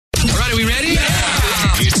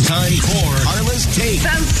time for Carla's Take.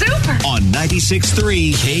 Sounds super. On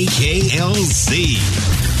 96.3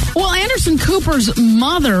 KKLZ. Well, Anderson Cooper's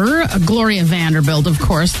mother, Gloria Vanderbilt, of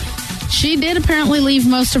course, she did apparently leave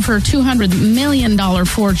most of her $200 million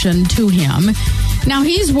fortune to him. Now,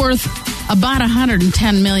 he's worth about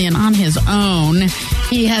 $110 million on his own.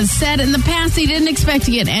 He has said in the past he didn't expect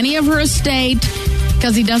to get any of her estate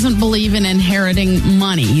because he doesn't believe in inheriting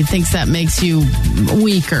money. He thinks that makes you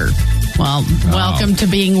weaker. Well, welcome to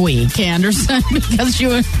being weak, Anderson, because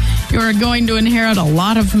you are going to inherit a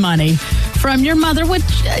lot of money from your mother, which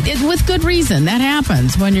with good reason. That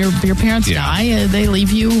happens when your parents die. They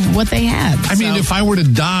leave you what they had. I mean, if I were to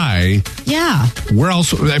die, where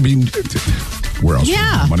else? I mean, where else would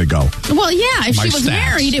the money go? Well, if she was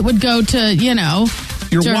married, it would go to your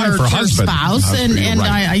to wife or husband, spouse, and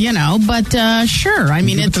right. but sure. I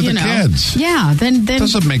mean, it's to the kids. Yeah, then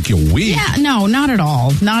doesn't make you weak. Yeah, no, not at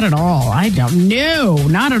all, not at all. I don't. No,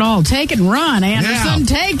 not at all. Take it and run, Anderson. Yeah.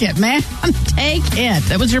 Take it, man. Take it.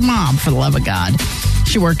 That was your mom, for the love of God.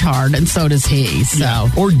 She worked hard, and so does he. So,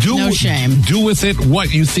 or no shame. Do with it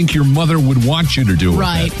what you think your mother would want you to do.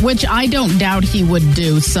 Right, with it. Which I don't doubt he would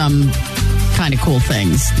do some kind of cool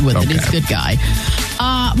things with it. He's a good guy.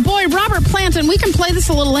 Boy, Robert Plant, and we can play this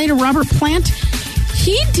a little later. Robert Plant,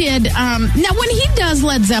 he did, now when he does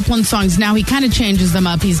Led Zeppelin songs, now he kind of changes them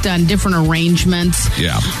up. He's done different arrangements.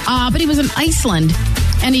 Yeah. But he was in Iceland,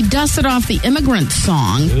 and he dusted off the Immigrant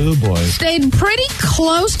Song. Oh, boy. Stayed pretty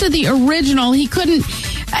close to the original. He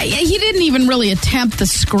didn't even really attempt the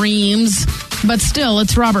screams, but still,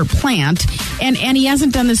 it's Robert Plant. And he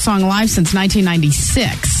hasn't done this song live since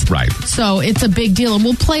 1996. Right. So it's a big deal. And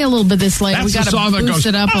we'll play a little bit this later. That's We got to boost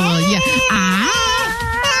it up a little. Yeah.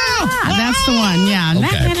 That's the one. Yeah.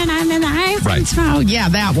 Okay. Right. Yeah,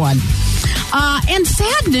 that one. And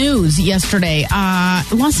sad news yesterday.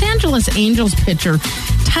 Los Angeles Angels pitcher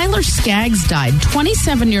Tyler Skaggs died,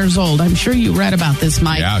 27 years old. I'm sure you read about this,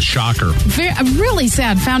 Mike. Yeah, shocker. Really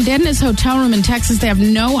sad. Found dead in his hotel room in Texas. They have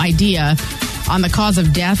no idea on the cause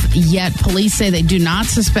of death yet. Police say they do not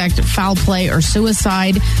suspect foul play or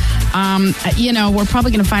suicide. We're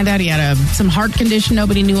probably going to find out he had some heart condition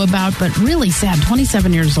nobody knew about, but really sad.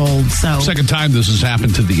 27 years old. So second time this has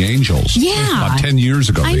happened to the Angels. Yeah. About 10 years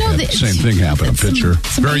ago, I know the same thing happened. A pitcher,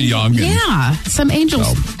 very young. Some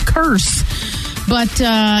Angels curse. But,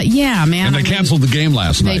 man. And they canceled the game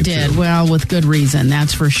last night. They did. Too. Well, with good reason,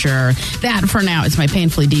 that's for sure. That, for now, is my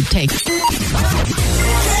painfully deep take.